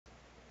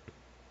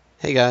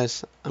Hey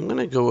guys, I'm going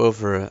to go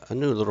over a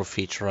new little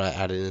feature I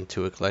added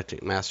into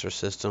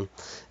EclecticMasterSystem.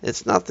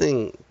 It's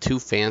nothing too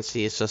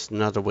fancy, it's just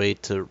another way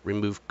to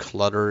remove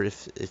clutter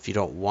if you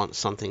don't want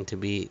something to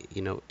be,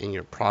 in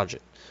your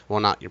project. Well,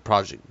 not your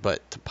project,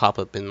 but to pop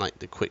up in like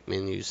the quick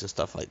menus and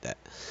stuff like that.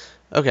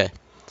 Okay,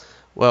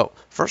 well,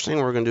 first thing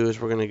we're going to do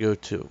is we're going to go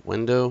to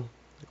Window,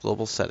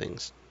 Global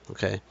Settings.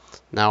 Okay,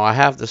 now I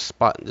have this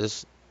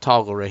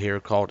toggle right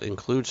here called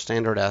Include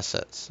Standard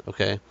Assets.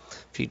 Okay,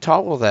 if you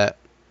toggle that,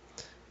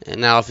 and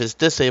now if it's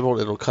disabled,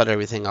 it'll cut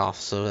everything off.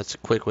 So that's a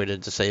quick way to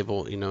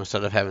disable,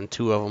 instead of having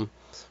two of them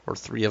or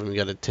three of them you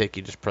got to tick,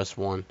 you just press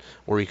one.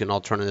 Or you can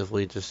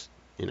alternatively just,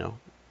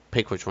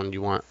 pick which one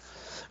you want.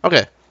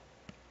 Okay.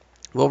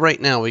 Well,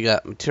 right now we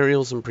got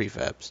materials and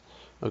prefabs.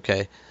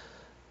 Okay.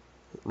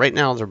 Right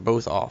now they're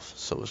both off.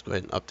 So let's go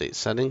ahead and update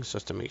settings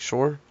just to make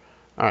sure.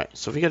 Alright,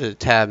 so if you go to the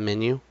tab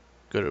menu,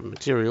 go to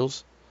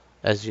materials.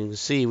 As you can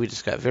see, we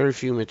just got very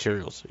few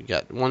materials. We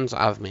got ones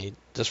I've made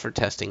just for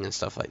testing and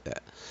stuff like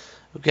that.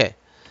 Okay,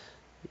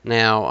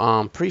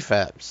 now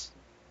prefabs.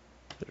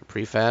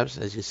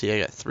 Prefabs, as you see, I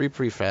got 3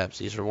 prefabs.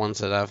 These are ones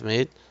that I've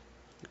made.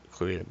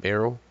 Create a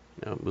barrel,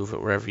 move it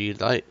wherever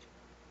you'd like.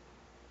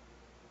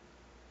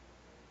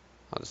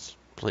 I'll just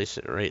place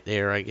it right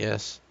there, I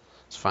guess.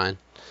 It's fine.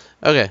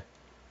 Okay,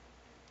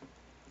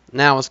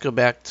 now let's go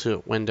back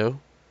to Window,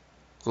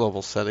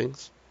 Global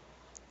Settings.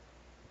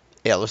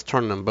 Yeah, let's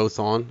turn them both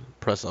on.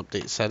 Press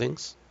Update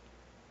Settings.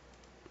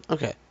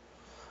 Okay,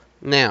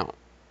 now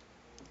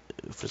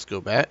let's go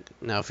back.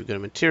 Now if you go to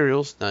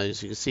materials, now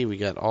as you can see we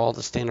got all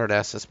the standard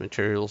assets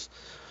materials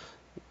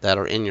that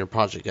are in your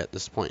project at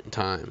this point in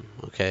time.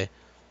 Okay,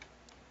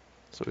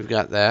 so we've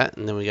got that,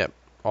 and then we got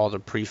all the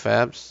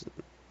prefabs.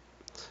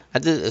 I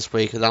did it this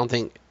way because I don't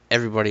think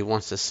everybody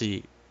wants to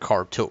see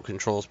car tilt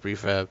controls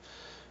prefab,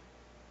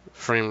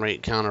 frame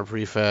rate counter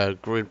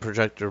prefab, grid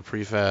projector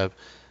prefab.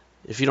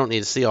 If you don't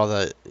need to see all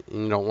that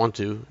and you don't want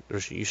to,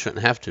 you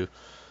shouldn't have to.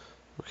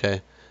 Okay,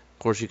 of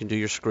course you can do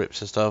your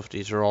scripts and stuff.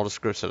 These are all the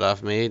scripts that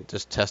I've made,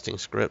 just testing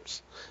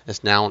scripts.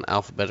 It's now in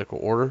alphabetical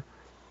order.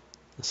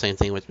 The same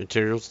thing with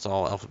materials, it's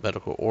all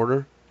alphabetical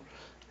order.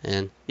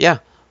 And yeah,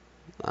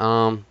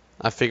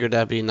 I figured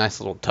that'd be a nice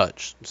little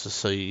touch, just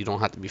so you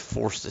don't have to be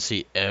forced to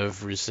see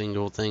every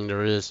single thing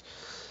there is.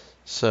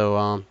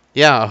 So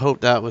yeah, I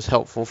hope that was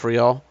helpful for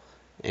y'all,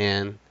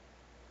 and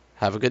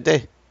have a good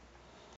day.